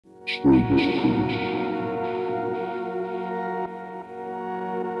Hello,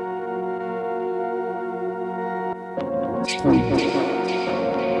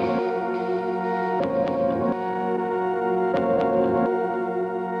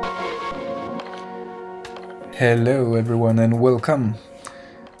 everyone, and welcome.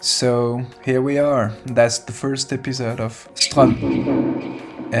 So, here we are. That's the first episode of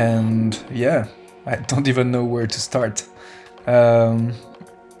STRØM. And yeah, I don't even know where to start. Um,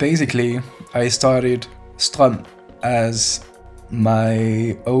 Basically, I started STRÖM as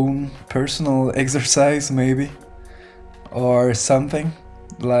my own personal exercise, maybe, or something.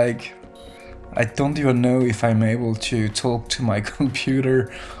 Like, I don't even know if I'm able to talk to my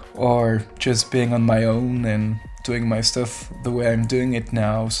computer or just being on my own and doing my stuff the way I'm doing it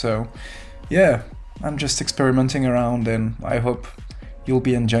now. So, yeah, I'm just experimenting around and I hope you'll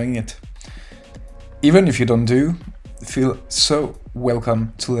be enjoying it. Even if you don't feel so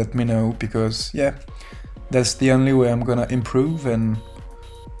welcome to let me know because, yeah, that's the only way I'm gonna improve and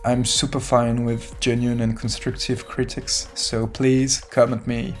I'm super fine with genuine and constructive critics. So please come at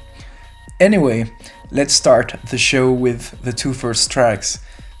me. Anyway, let's start the show with the two first tracks.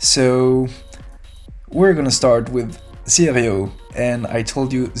 So, we're gonna start with Zirio, and I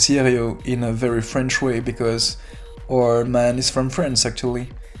told you Zirio in a very French way because our man is from France actually.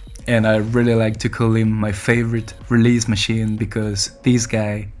 And I really like to call him my favorite release machine because this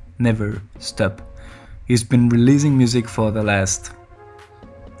guy never stops. He's been releasing music for the last...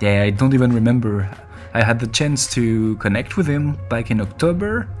 I don't even remember. I had the chance to connect with him back in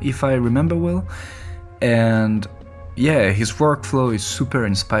October, if I remember well. And yeah, his workflow is super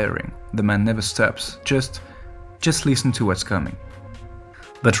inspiring. The man never stops. Just listen to what's coming.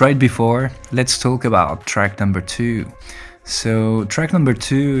 But right before, let's talk about track number 2. So track number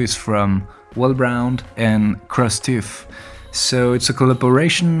 2 is from Wellbrown and Crosstooth. So it's a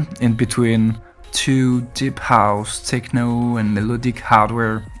collaboration in between two deep house, techno and melodic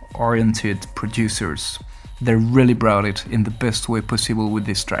hardware oriented producers. They really brought it in the best way possible with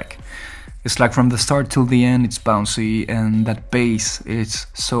this track. It's like from the start till the end it's bouncy and that bass is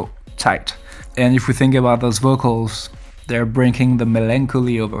so tight. And if we think about those vocals, they're bringing the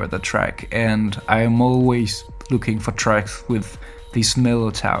melancholy over the track, and I am always looking for tracks with this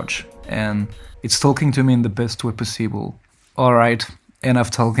mellow touch, and it's talking to me in the best way possible. Alright,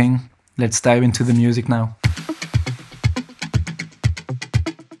 enough talking, let's dive into the music now.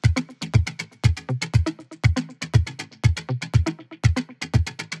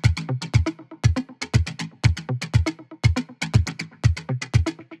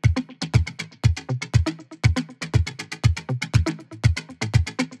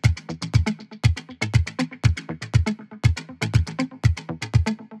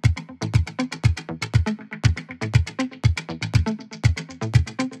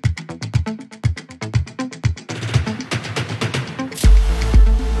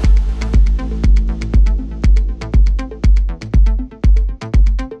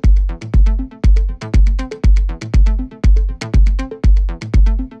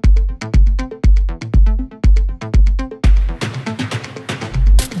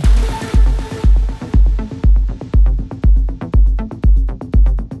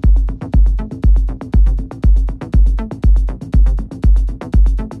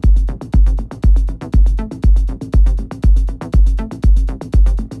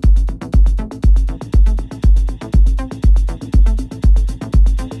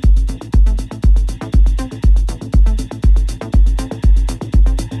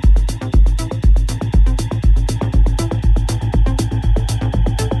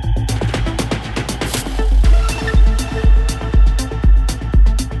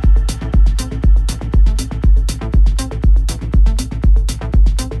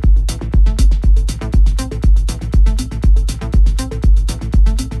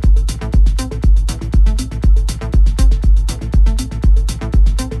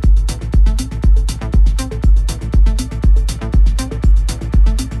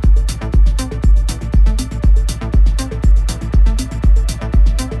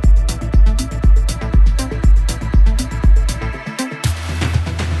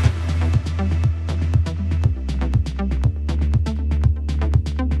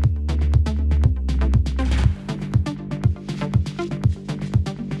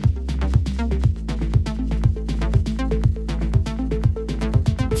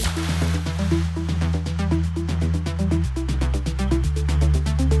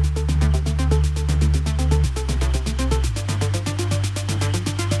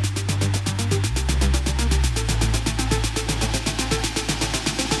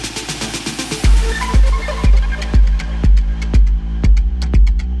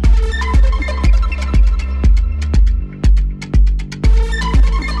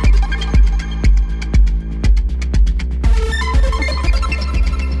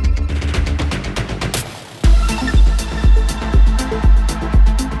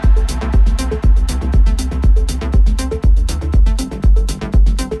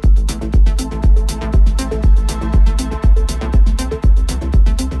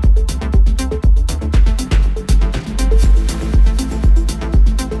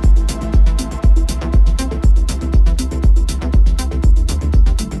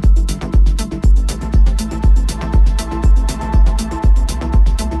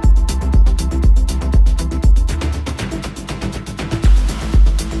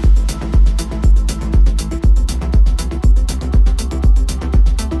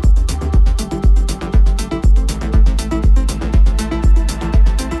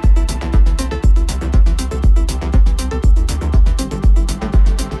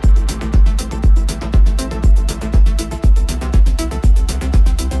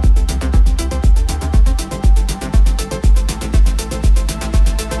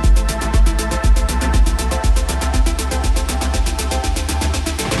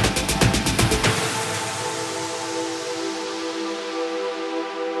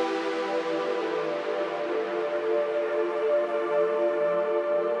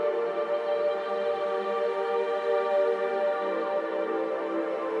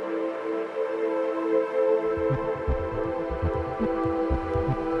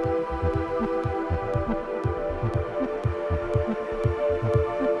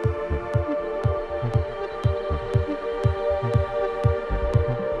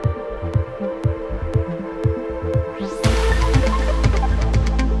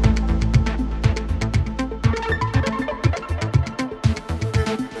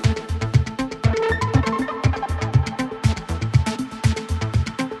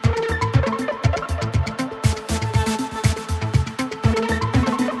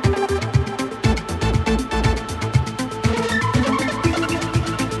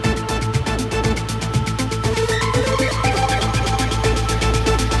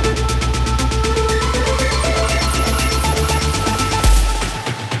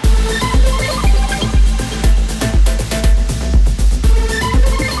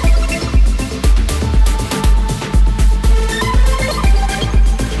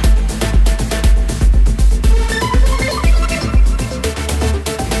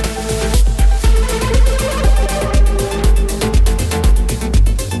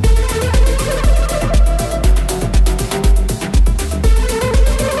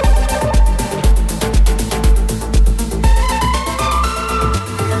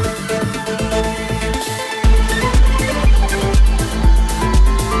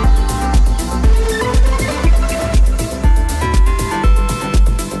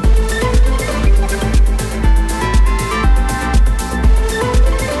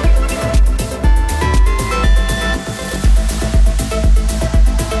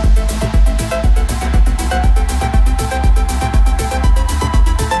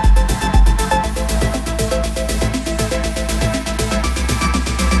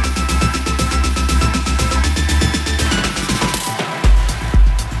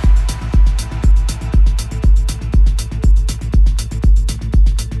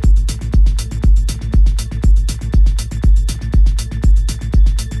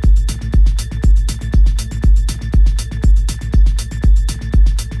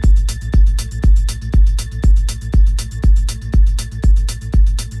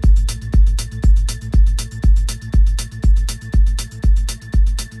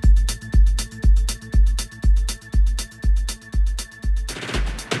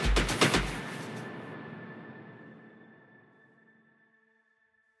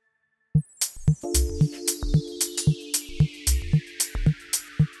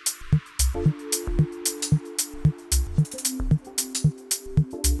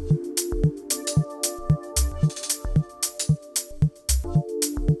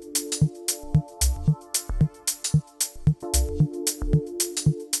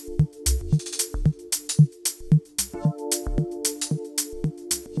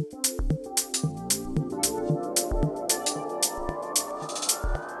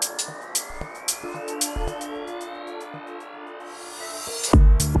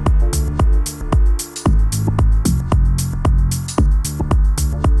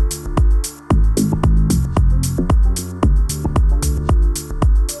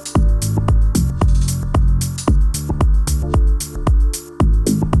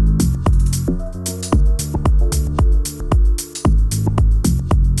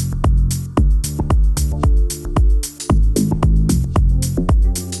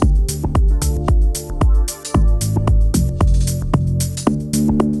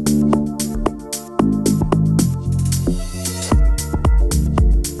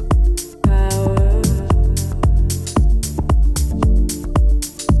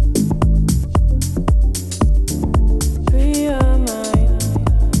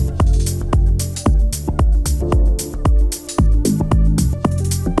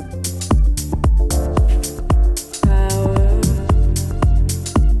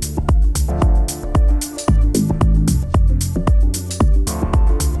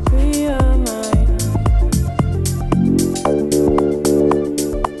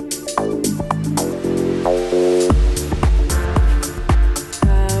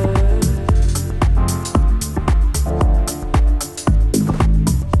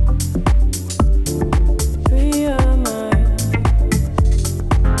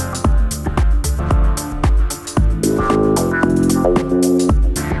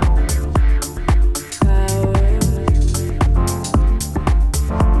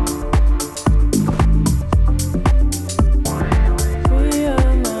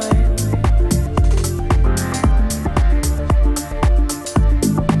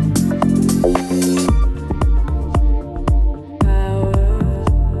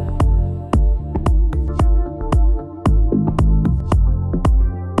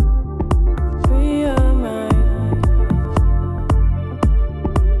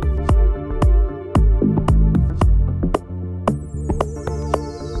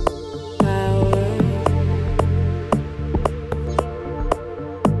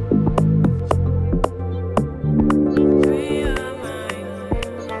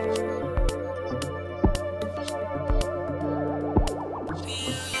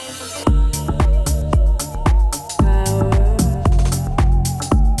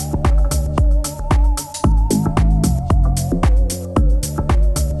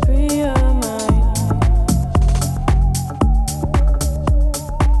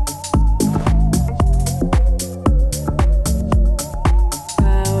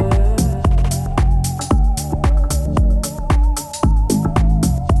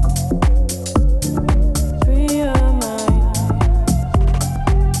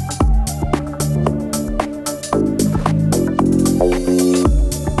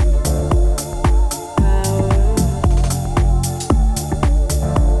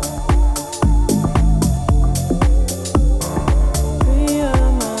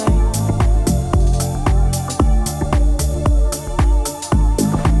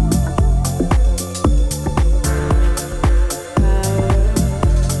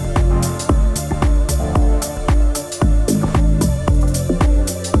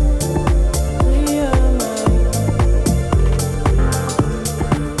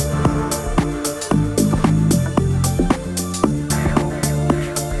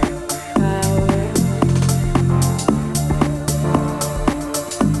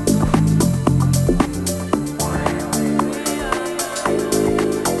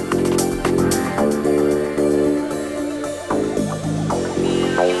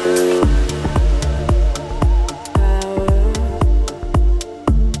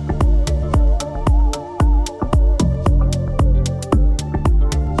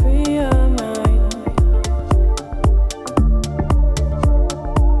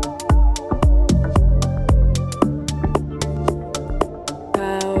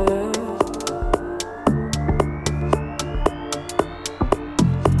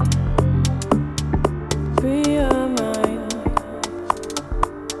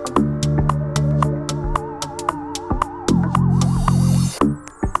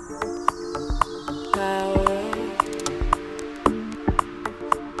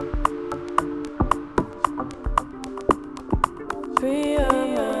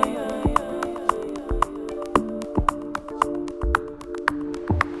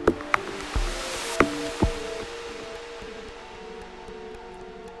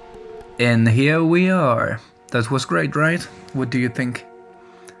 And here we are. That was great, right? What do you think?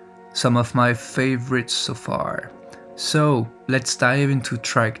 Some of my favorites so far. So let's dive into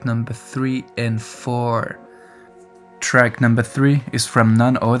track number 3 and 4. Track number 3 is from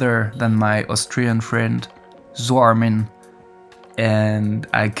none other than my Austrian friend Zoarmin. And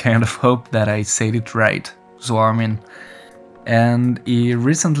I kind of hope that I said it right, Zoarmin. And he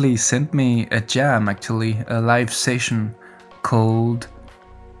recently sent me a jam, actually, a live session called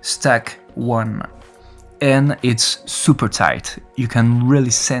Stack 1. And it's super tight. You can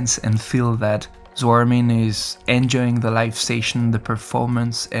really sense and feel that Zoarmin is enjoying the live session, the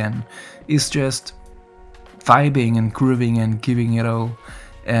performance, and is just vibing and grooving and giving it all.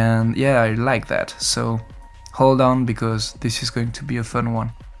 And yeah, I like that. So hold on, because this is going to be a fun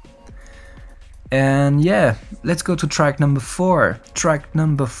one. And yeah, let's go to track number 4. Track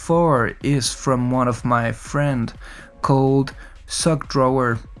number 4 is from one of my friend called Sock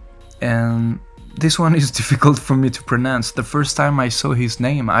Drawer. And this one is difficult for me to pronounce. The first time I saw his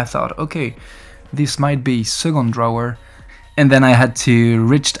name, I thought, okay, this might be Second Drawer. And then I had to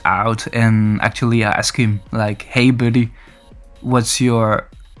reach out and actually ask him, like, hey buddy, what's your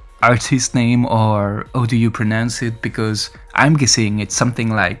artist name, or how do you pronounce it? Because I'm guessing it's something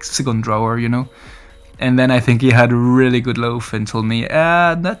like Second Drawer, you know? And then I think he had a really good laugh and told me,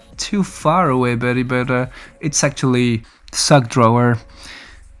 not too far away buddy, but it's actually Sock Drawer.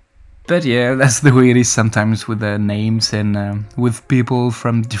 But yeah, that's the way it is sometimes with the names and with people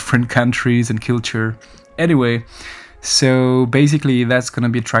from different countries and culture. Anyway, so basically that's gonna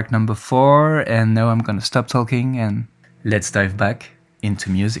be track number 4, and now I'm gonna stop talking and let's dive back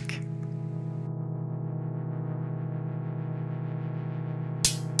into music.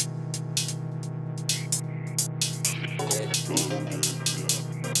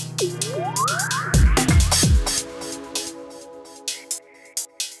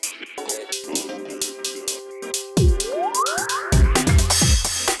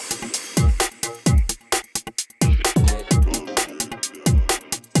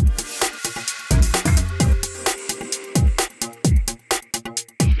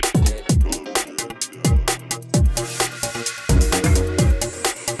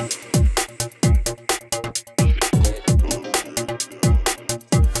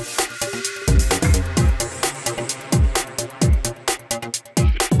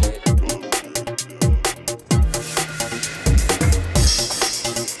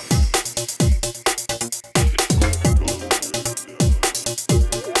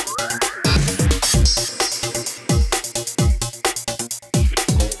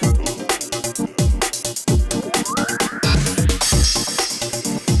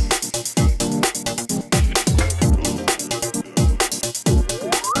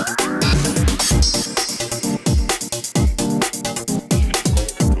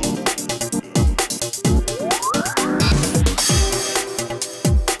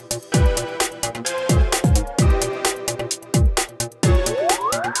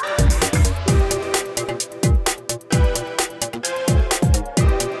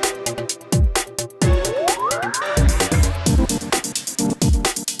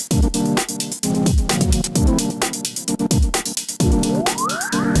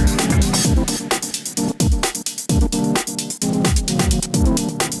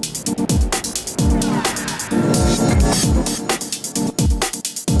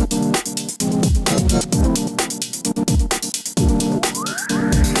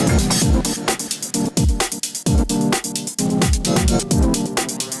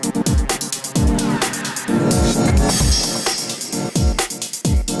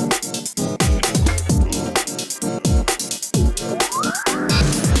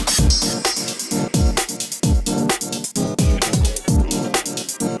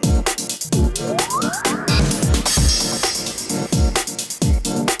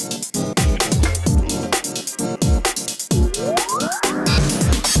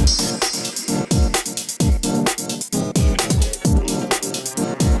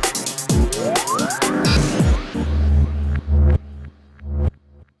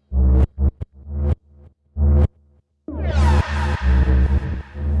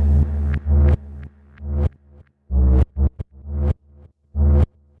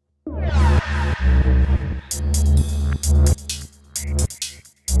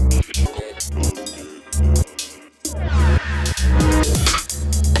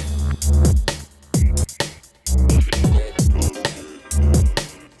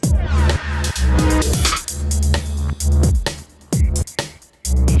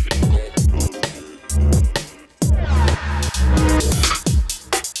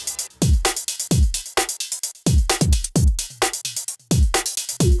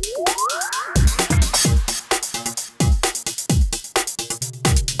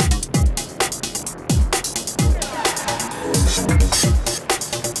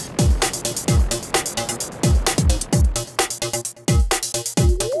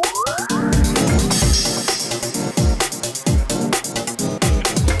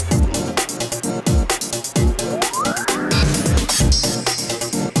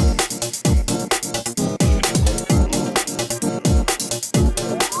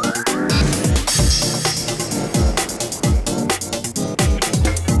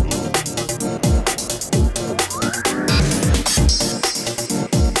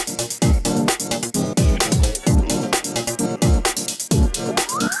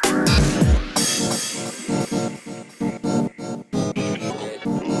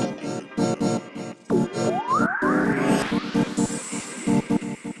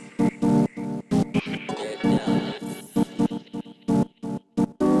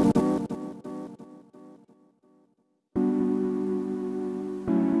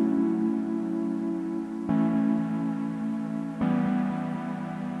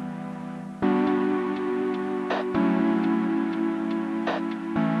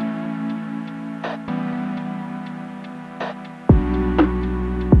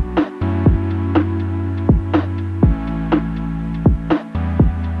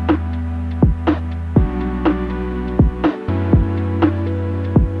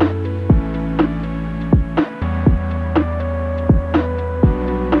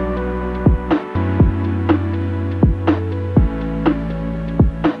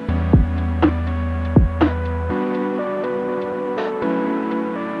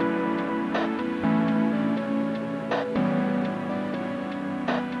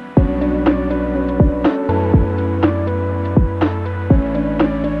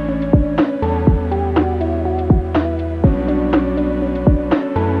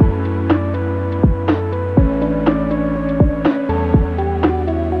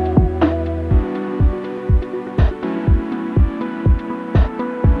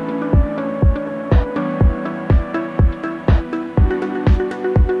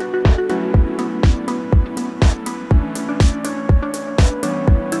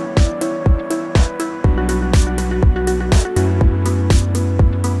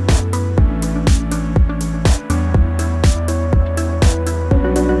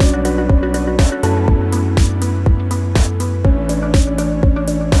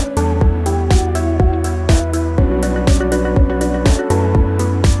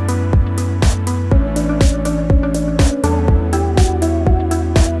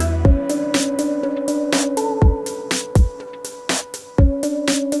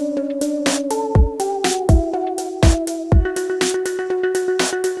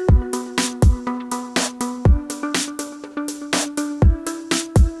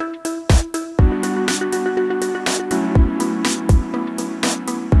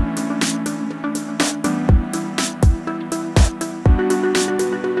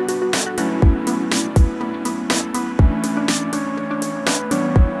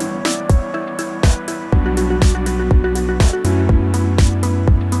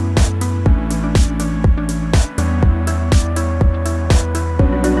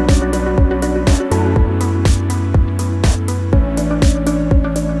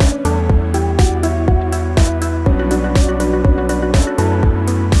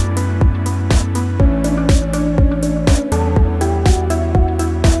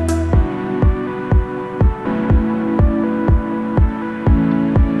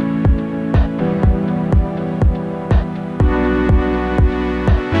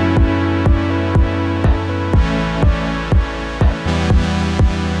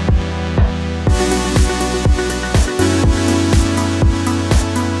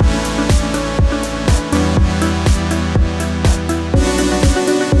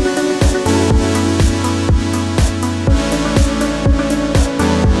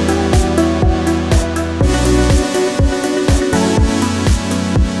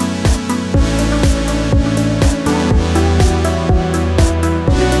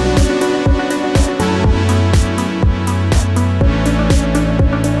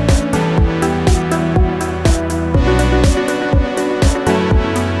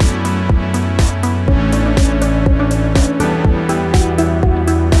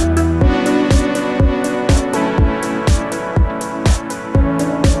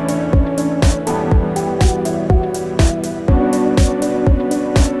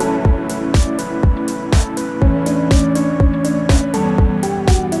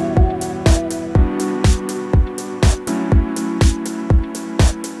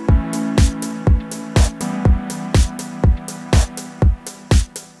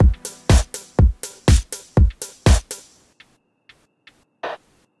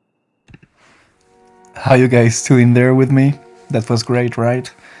 Are you guys still in there with me? That was great,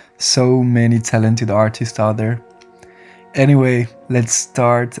 right? So many talented artists out there. Anyway, let's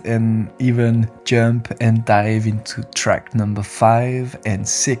start and even jump and dive into track number 5 and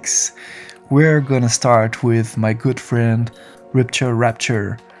 6. We're gonna start with my good friend Rupture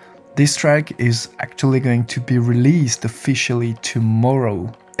Rapture. This track is actually going to be released officially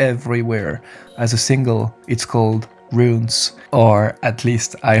tomorrow everywhere as a single. It's called Runes, or at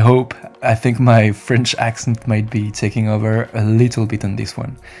least I hope. I think my French accent might be taking over a little bit on this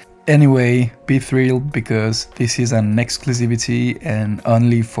one. Anyway, be thrilled because this is an exclusivity and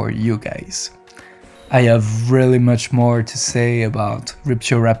only for you guys. I have really much more to say about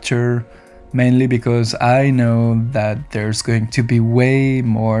Rupture Rapture, mainly because I know that there's going to be way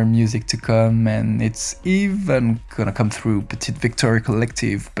more music to come, and it's even gonna come through Petite Victoria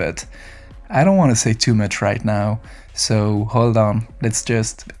Collective, but I don't want to say too much right now, so hold on, let's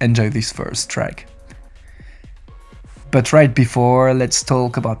just enjoy this first track. But right before, let's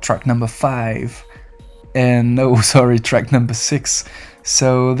talk about track number 5, and no, sorry, track number 6.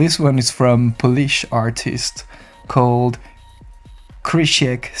 So this one is from Polish artist called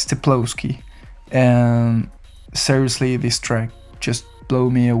Krzysiek Steplowski, and seriously, this track just blew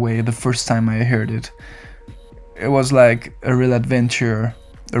me away the first time I heard it. It was like a real adventure,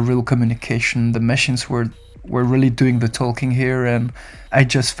 a real communication. The machines were really doing the talking here, and I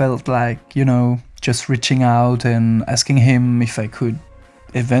just felt like, just reaching out and asking him if I could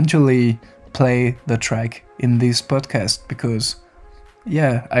eventually play the track in this podcast, because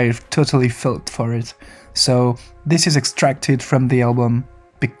yeah, I totally felt for it. So this is extracted from the album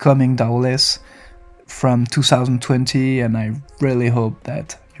Becoming DAWless from 2020, and I really hope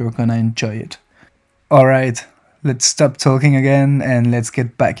that you're gonna enjoy it. Alright, let's stop talking again and let's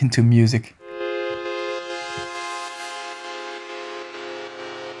get back into music.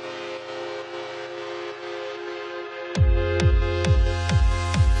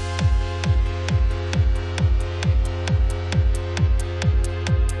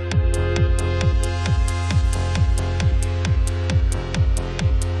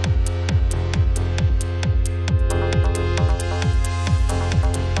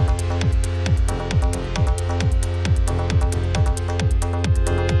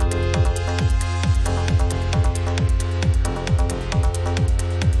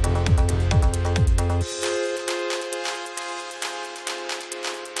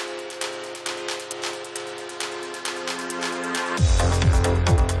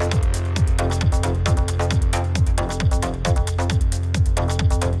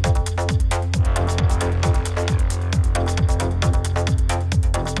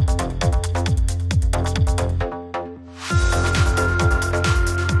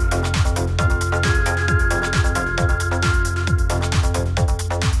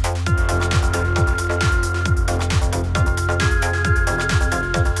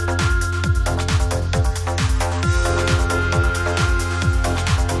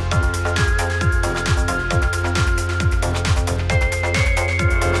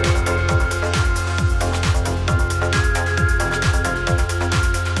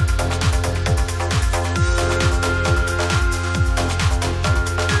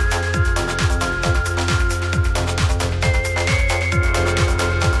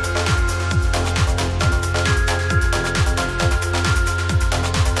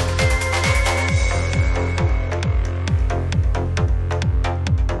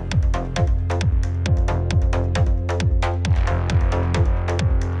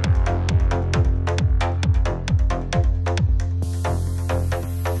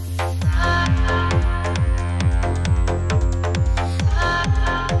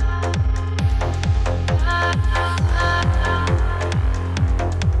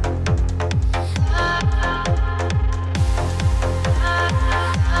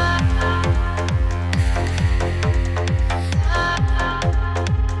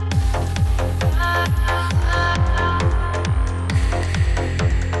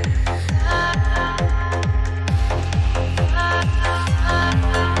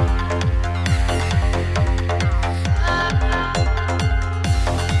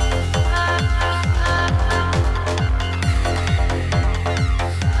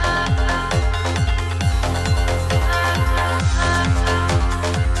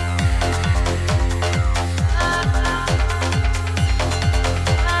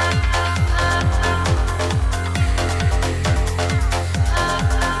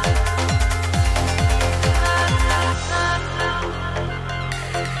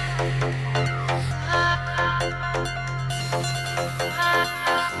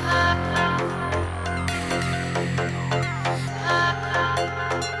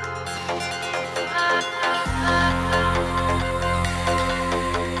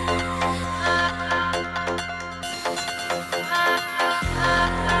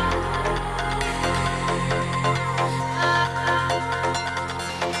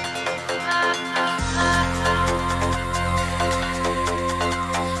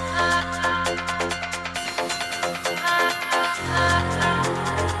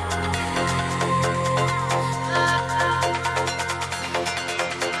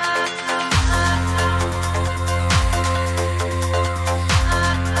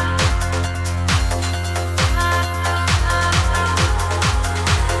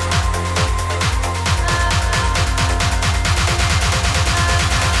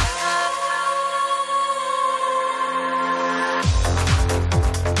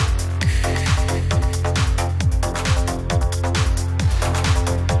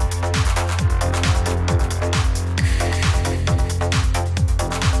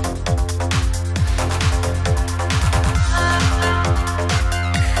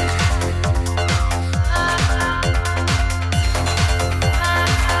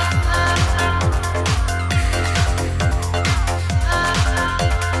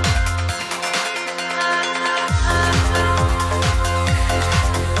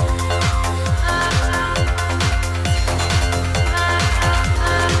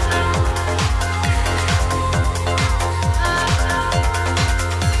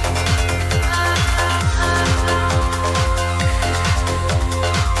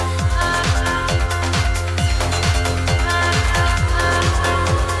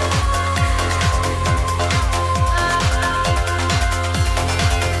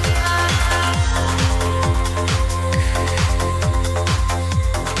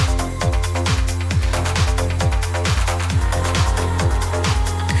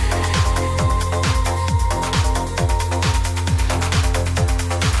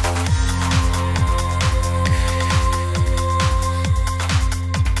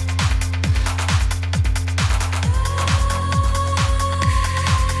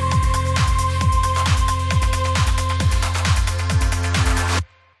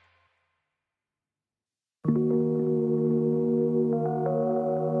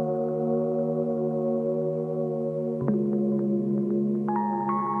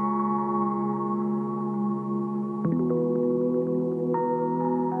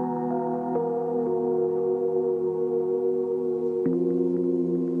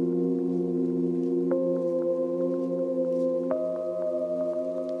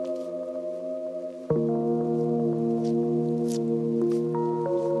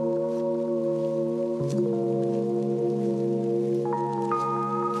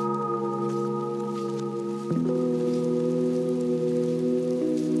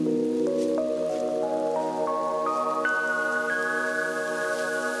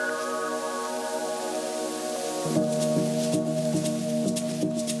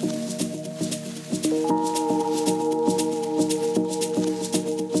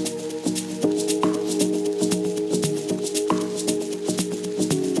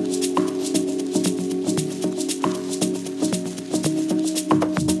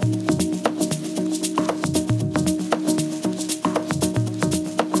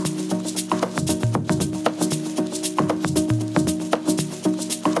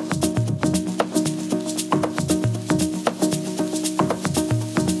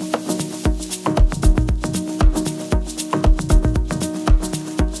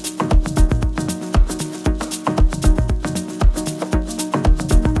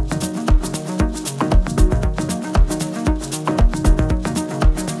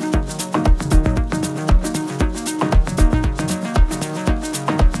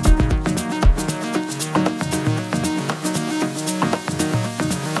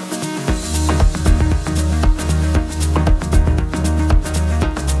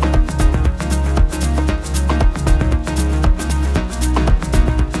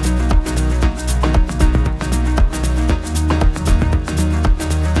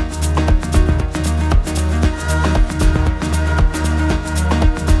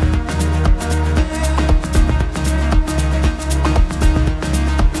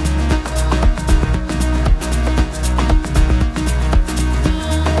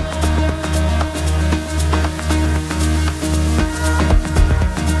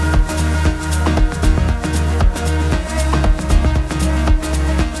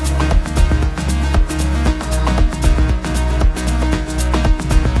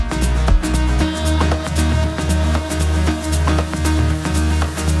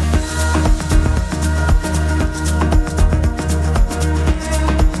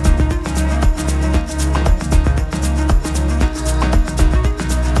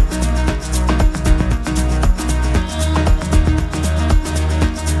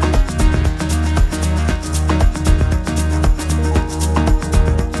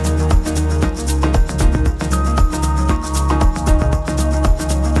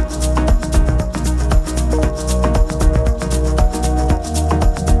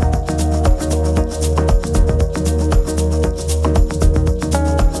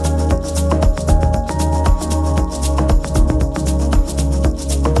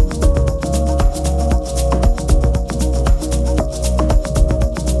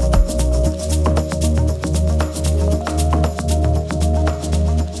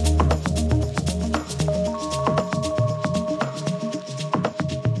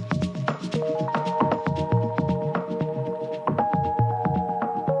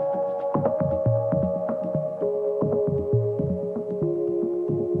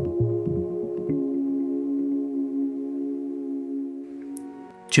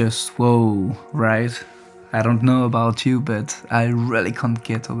 Just whoa, right? I don't know about you, but I really can't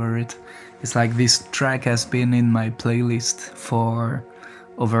get over it. It's like this track has been in my playlist for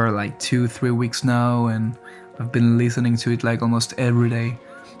over like 2-3 weeks now, and I've been listening to it like almost every day.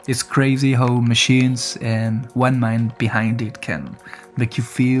 It's crazy how machines and one mind behind it can make you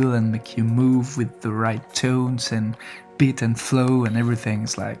feel and make you move with the right tones and beat and flow and everything.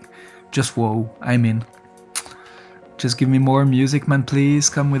 It's like, just whoa, I'm in. Just give me more music, man, please.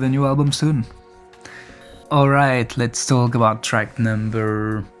 Come with a new album soon. Alright, let's talk about track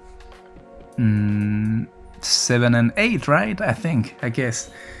number 7 and 8, right? I guess.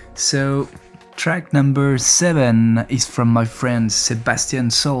 So, track number 7 is from my friend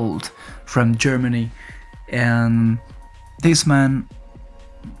Sebastian Sold from Germany. And this man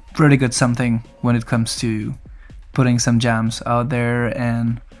really got something when it comes to putting some jams out there,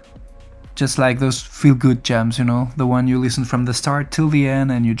 and just like those feel-good jams, you know, the one you listen from the start till the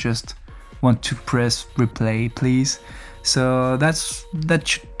end and you just want to press replay, please. So that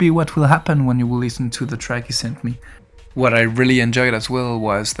should be what will happen when you will listen to the track he sent me. What I really enjoyed as well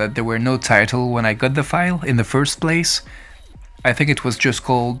was that there were no title when I got the file in the first place. I think it was just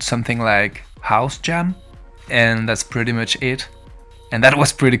called something like House Jam, and that's pretty much it. And that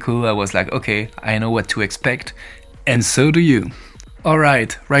was pretty cool. I was like, okay, I know what to expect, and so do you.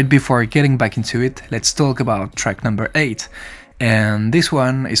 Alright, right before getting back into it, let's talk about track number 8. And this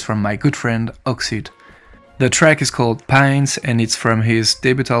one is from my good friend Oxide. The track is called Pines, and it's from his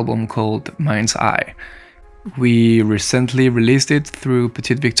debut album called Mind's Eye. We recently released it through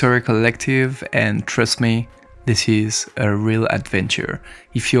Petite Victoria Collective, and trust me, this is a real adventure.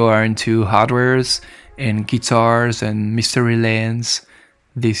 If you are into hardwares and guitars and mystery lands,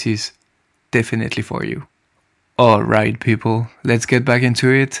 this is definitely for you. Alright, people, let's get back into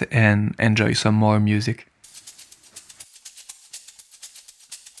it and enjoy some more music.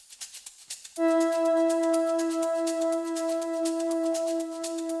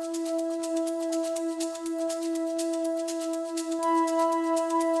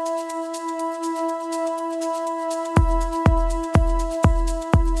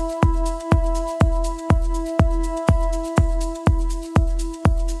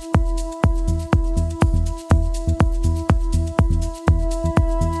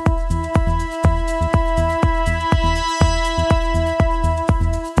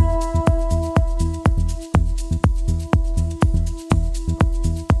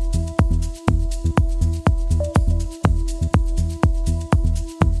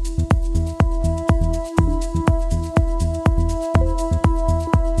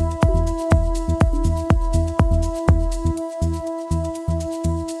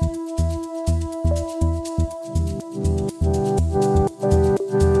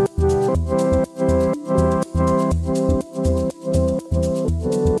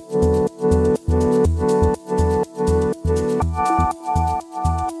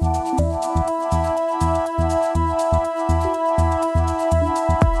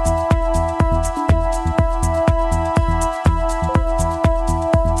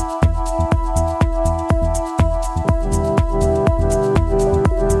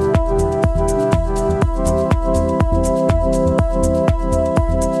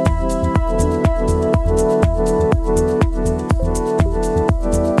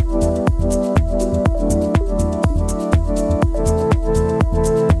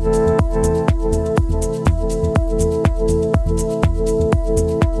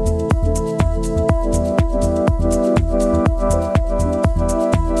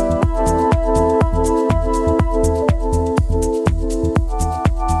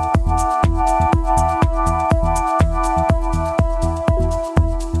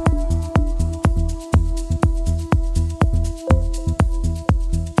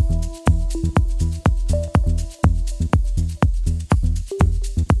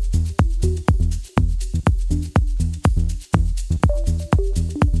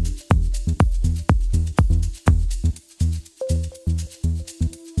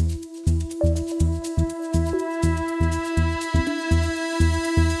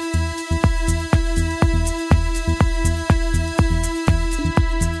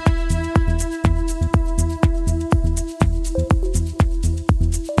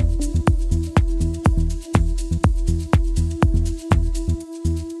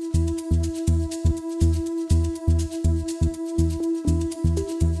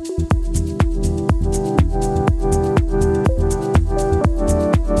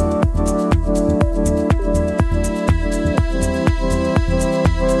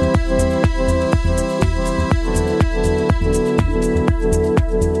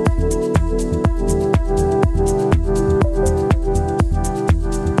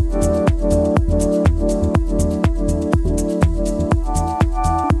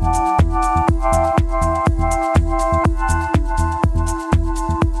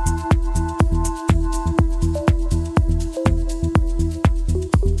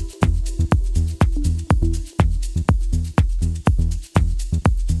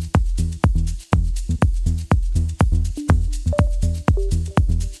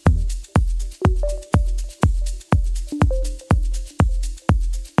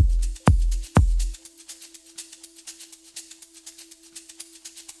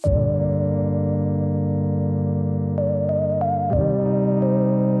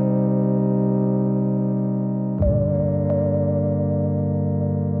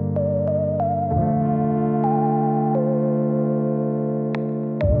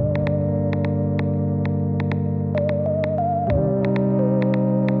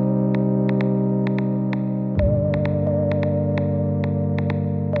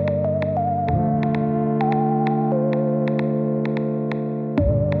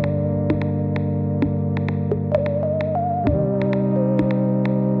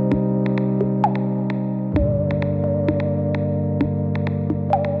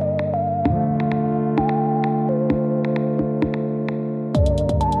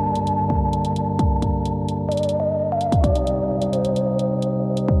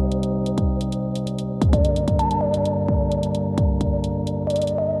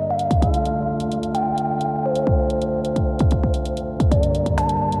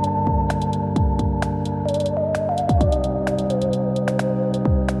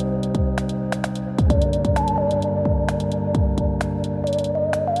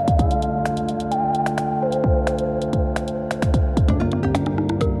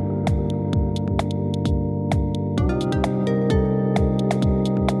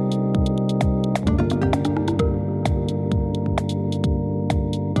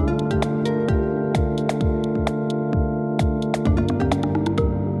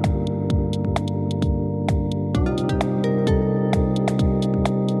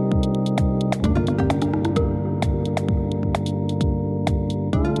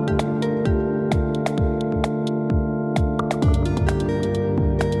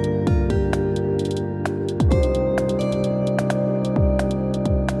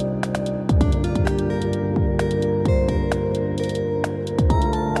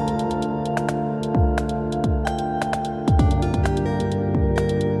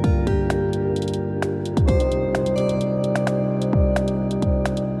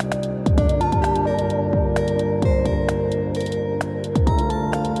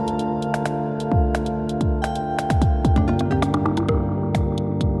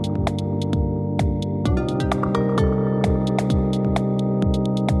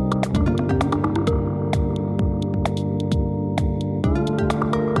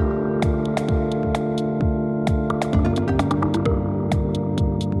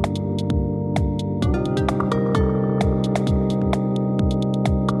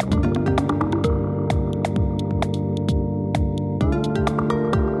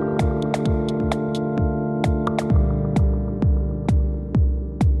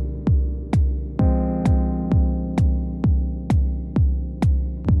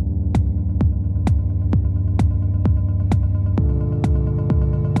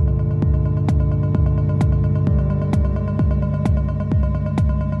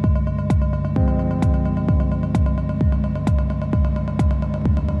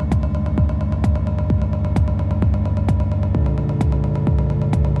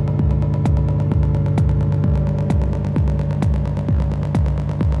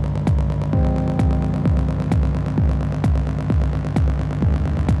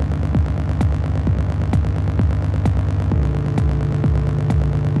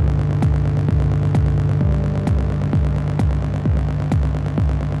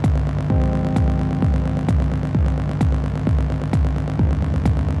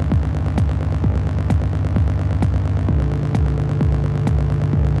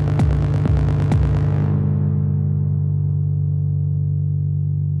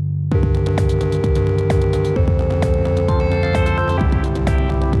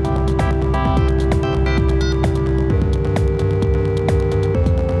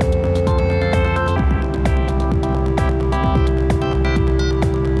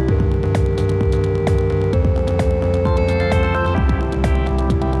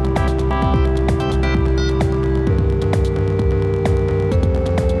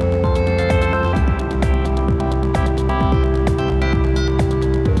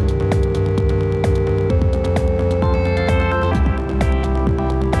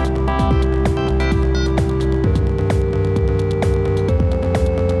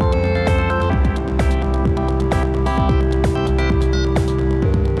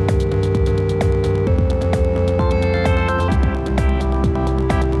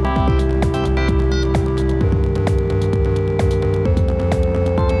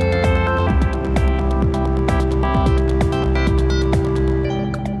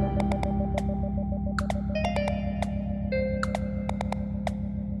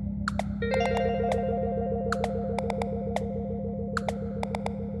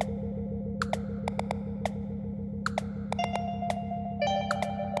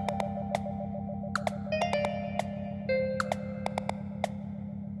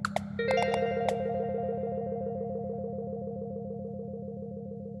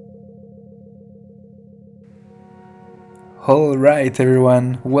 Alright,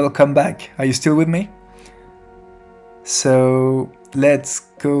 everyone, welcome back. Are you still with me? So, let's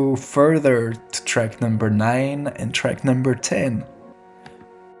go further to track number 9 and track number 10.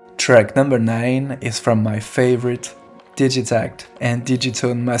 Track number 9 is from my favorite digitact and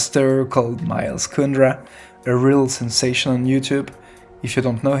digitone master called Miles Kundra, a real sensation on YouTube. If you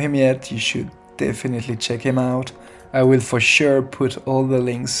don't know him yet, you should definitely check him out. I will for sure put all the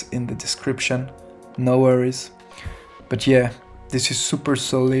links in the description, no worries. But yeah, this is super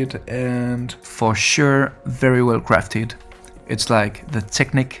solid and for sure very well crafted. It's like the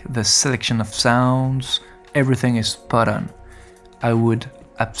technique, the selection of sounds, everything is spot on. I would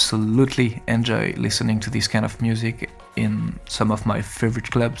absolutely enjoy listening to this kind of music in some of my favorite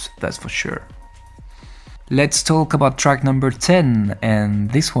clubs, that's for sure. Let's talk about track number 10,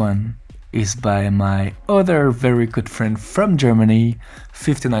 and this one is by my other very good friend from Germany,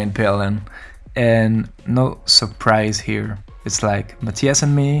 59PLN. And no surprise here, it's like Matthias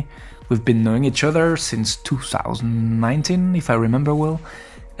and me, we've been knowing each other since 2019, if I remember well,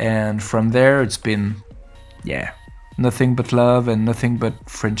 and from there it's been, nothing but love and nothing but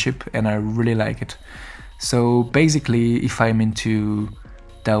friendship, and I really like it. So basically, if I'm into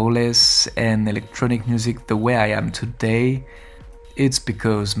DAWless and electronic music the way I am today, it's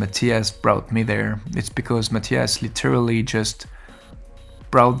because Matthias brought me there. It's because Matthias literally just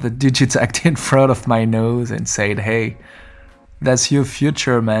brought the digitact in front of my nose and said, hey, that's your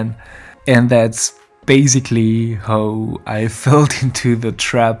future, man. And that's basically how I fell into the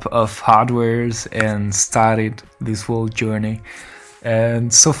trap of hardwares and started this whole journey.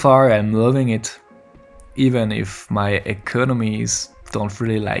 And so far I'm loving it, even if my economies don't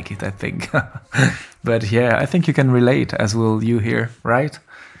really like it, I think. But yeah, I think you can relate, as will you here, right?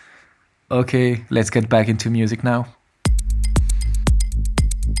 Okay, let's get back into music now.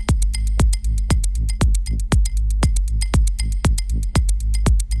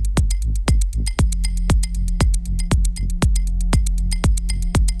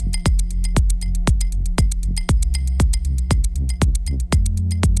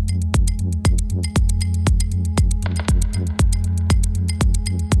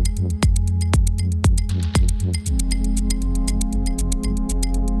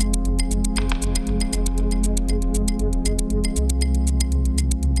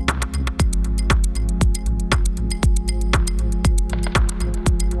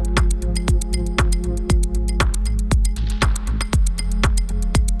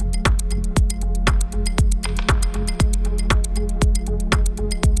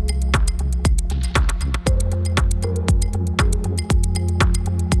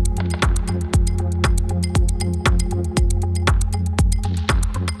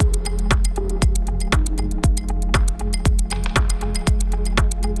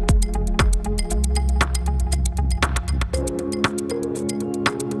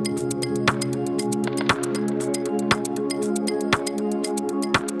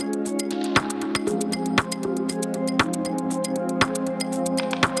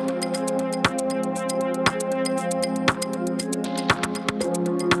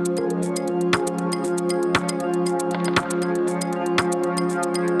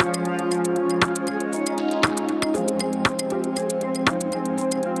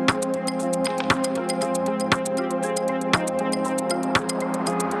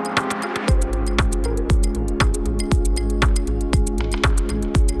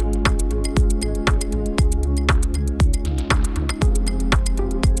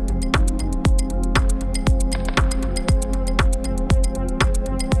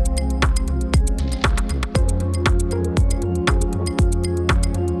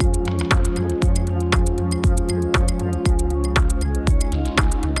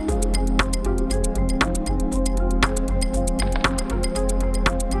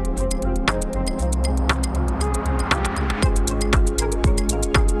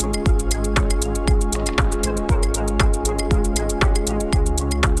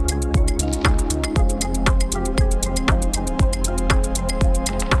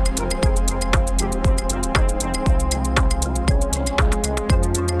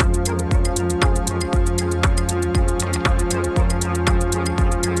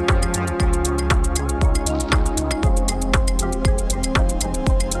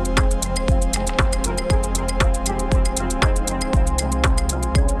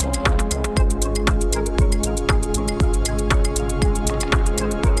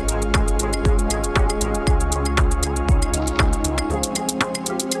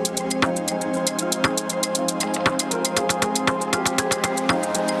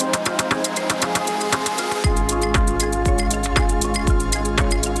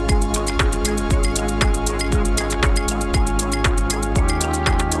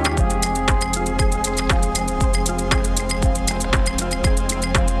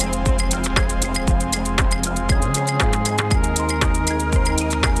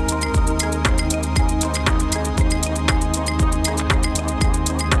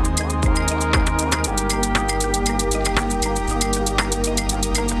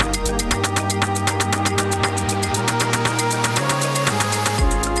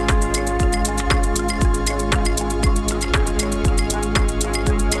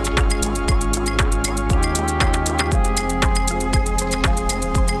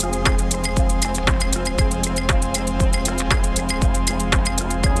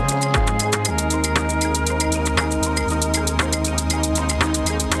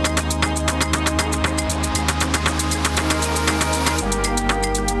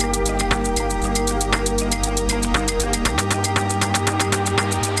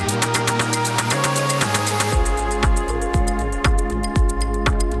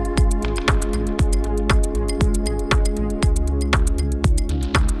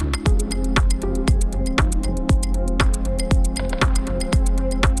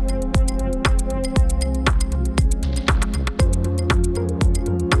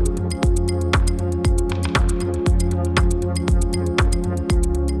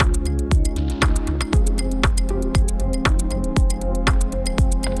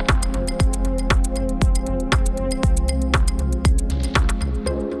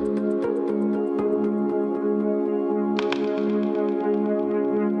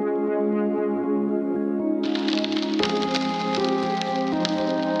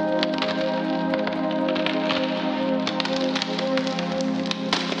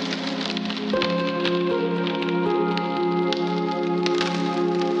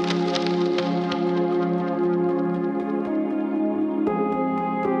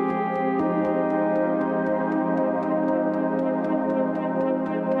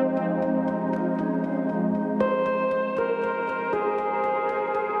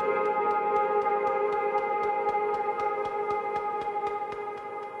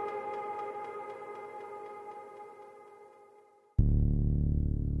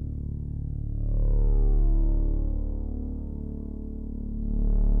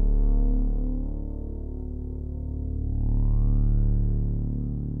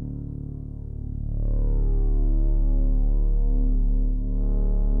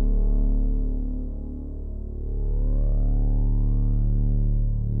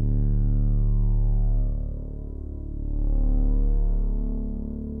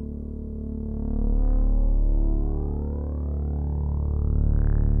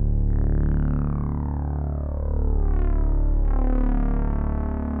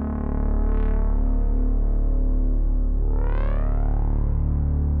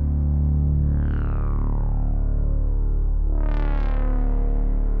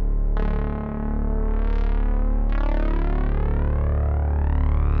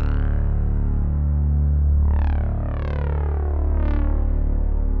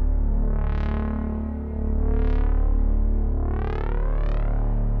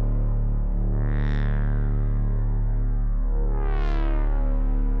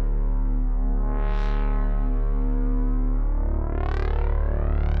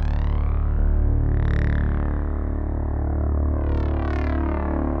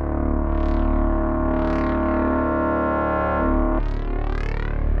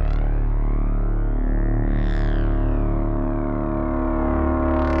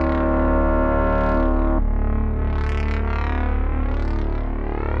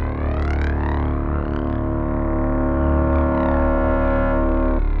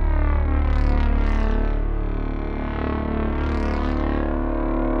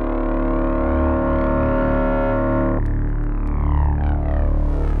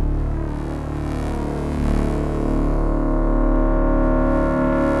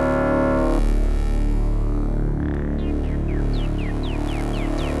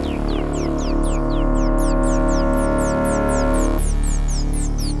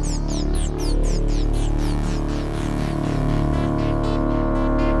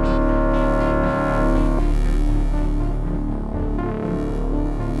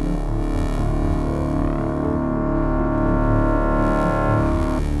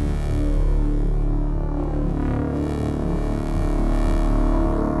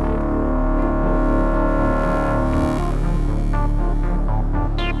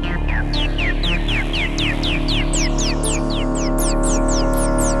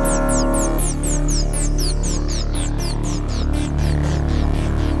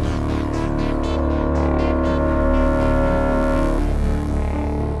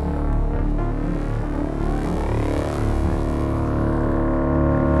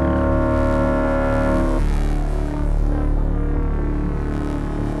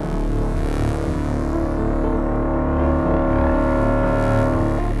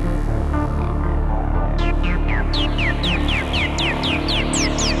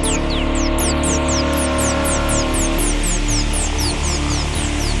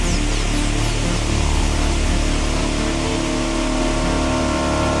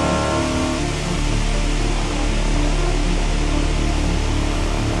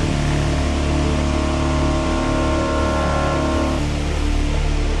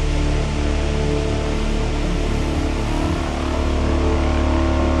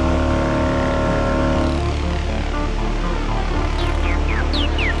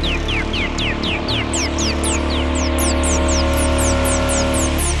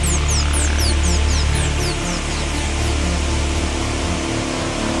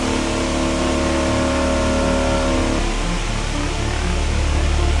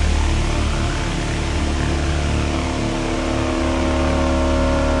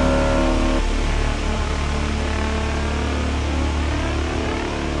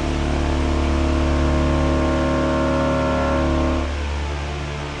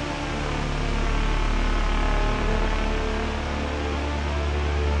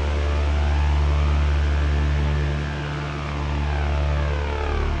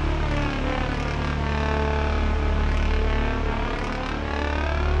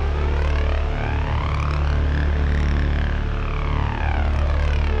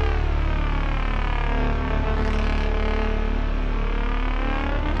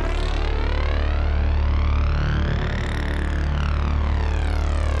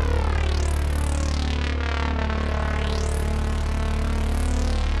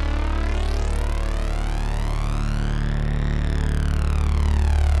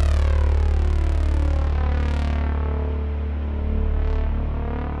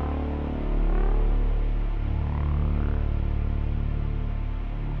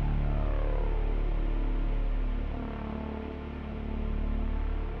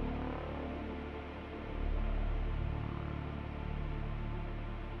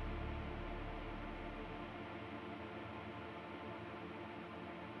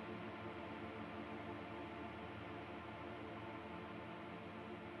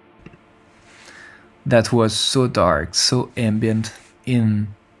 That was so dark, so ambient, in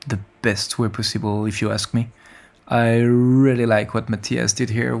the best way possible, if you ask me. I really like what Matthias did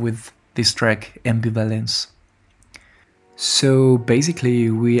here with this track, Ambivalence. So basically,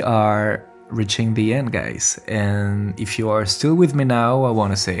 we are reaching the end, guys. And if you are still with me now, I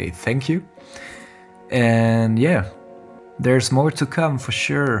want to say thank you. And yeah, there's more to come for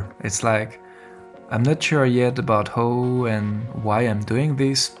sure. It's like, I'm not sure yet about how and why I'm doing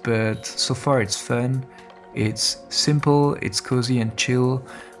this, but so far it's fun. It's simple, it's cozy and chill.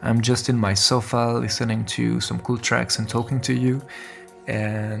 I'm just in my sofa listening to some cool tracks and talking to you.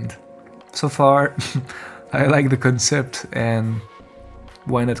 And so far, I like the concept, and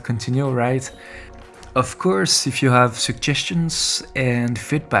why not continue, right? Of course, if you have suggestions and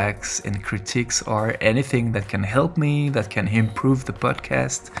feedbacks and critiques or anything that can help me, that can improve the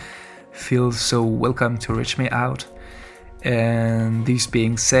podcast, feel so welcome to reach me out. And this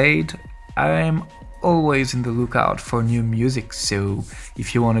being said, I'm always in the lookout for new music, so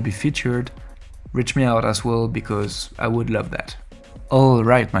if you want to be featured, reach me out as well, because I would love that.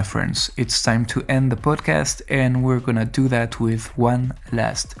 Alright, my friends, it's time to end the podcast, and we're gonna do that with one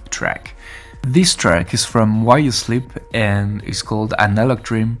last track. This track is from Why You Sleep and is called Analog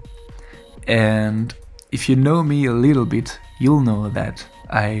Dream. And if you know me a little bit, you'll know that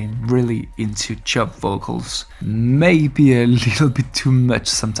I'm really into chop vocals. Maybe a little bit too much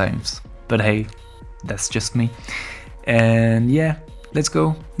sometimes, but hey, that's just me. And yeah, let's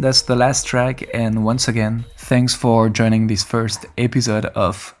go. That's the last track, and once again, thanks for joining this first episode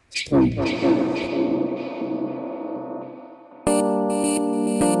of STRØM.